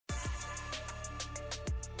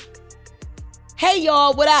Hey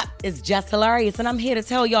y'all, what up? It's Jess Hilarious, and I'm here to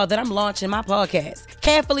tell y'all that I'm launching my podcast,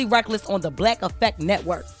 Carefully Reckless, on the Black Effect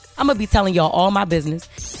Network. I'm gonna be telling y'all all my business.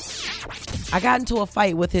 I got into a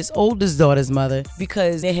fight with his oldest daughter's mother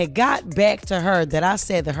because it had got back to her that I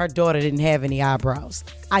said that her daughter didn't have any eyebrows.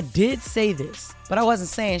 I did say this, but I wasn't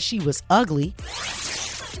saying she was ugly.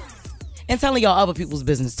 And telling y'all other people's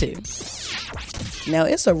business too. Now,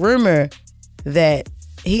 it's a rumor that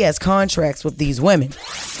he has contracts with these women.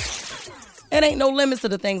 It ain't no limits to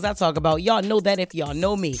the things I talk about. Y'all know that if y'all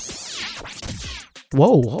know me.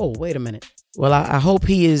 Whoa, wait a minute. Well, I hope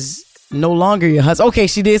he is no longer your husband. Okay,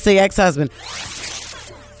 she did say ex-husband.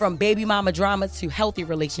 From baby mama drama to healthy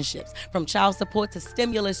relationships, from child support to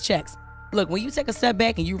stimulus checks. Look, when you take a step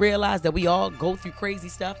back and you realize that we all go through crazy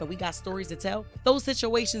stuff and we got stories to tell, those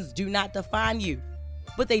situations do not define you.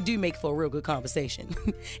 But they do make for a real good conversation.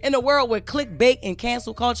 In a world where clickbait and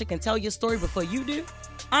cancel culture can tell your story before you do,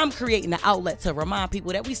 I'm creating an outlet to remind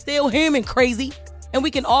people that we still human crazy and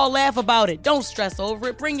we can all laugh about it. Don't stress over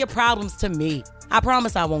it. Bring your problems to me. I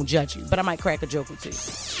promise I won't judge you, but I might crack a joke or two.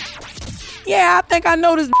 Yeah, I think I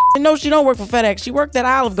know this. No, she don't work for FedEx. She worked at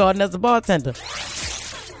Olive Garden as a bartender.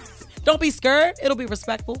 Don't be scared. It'll be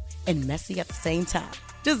respectful and messy at the same time.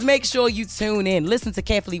 Just make sure you tune in. Listen to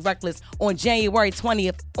Carefully Reckless on January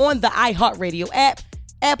 20th on the iHeartRadio app,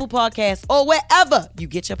 Apple Podcasts, or wherever you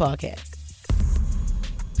get your podcasts.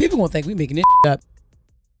 People gonna think we making this up.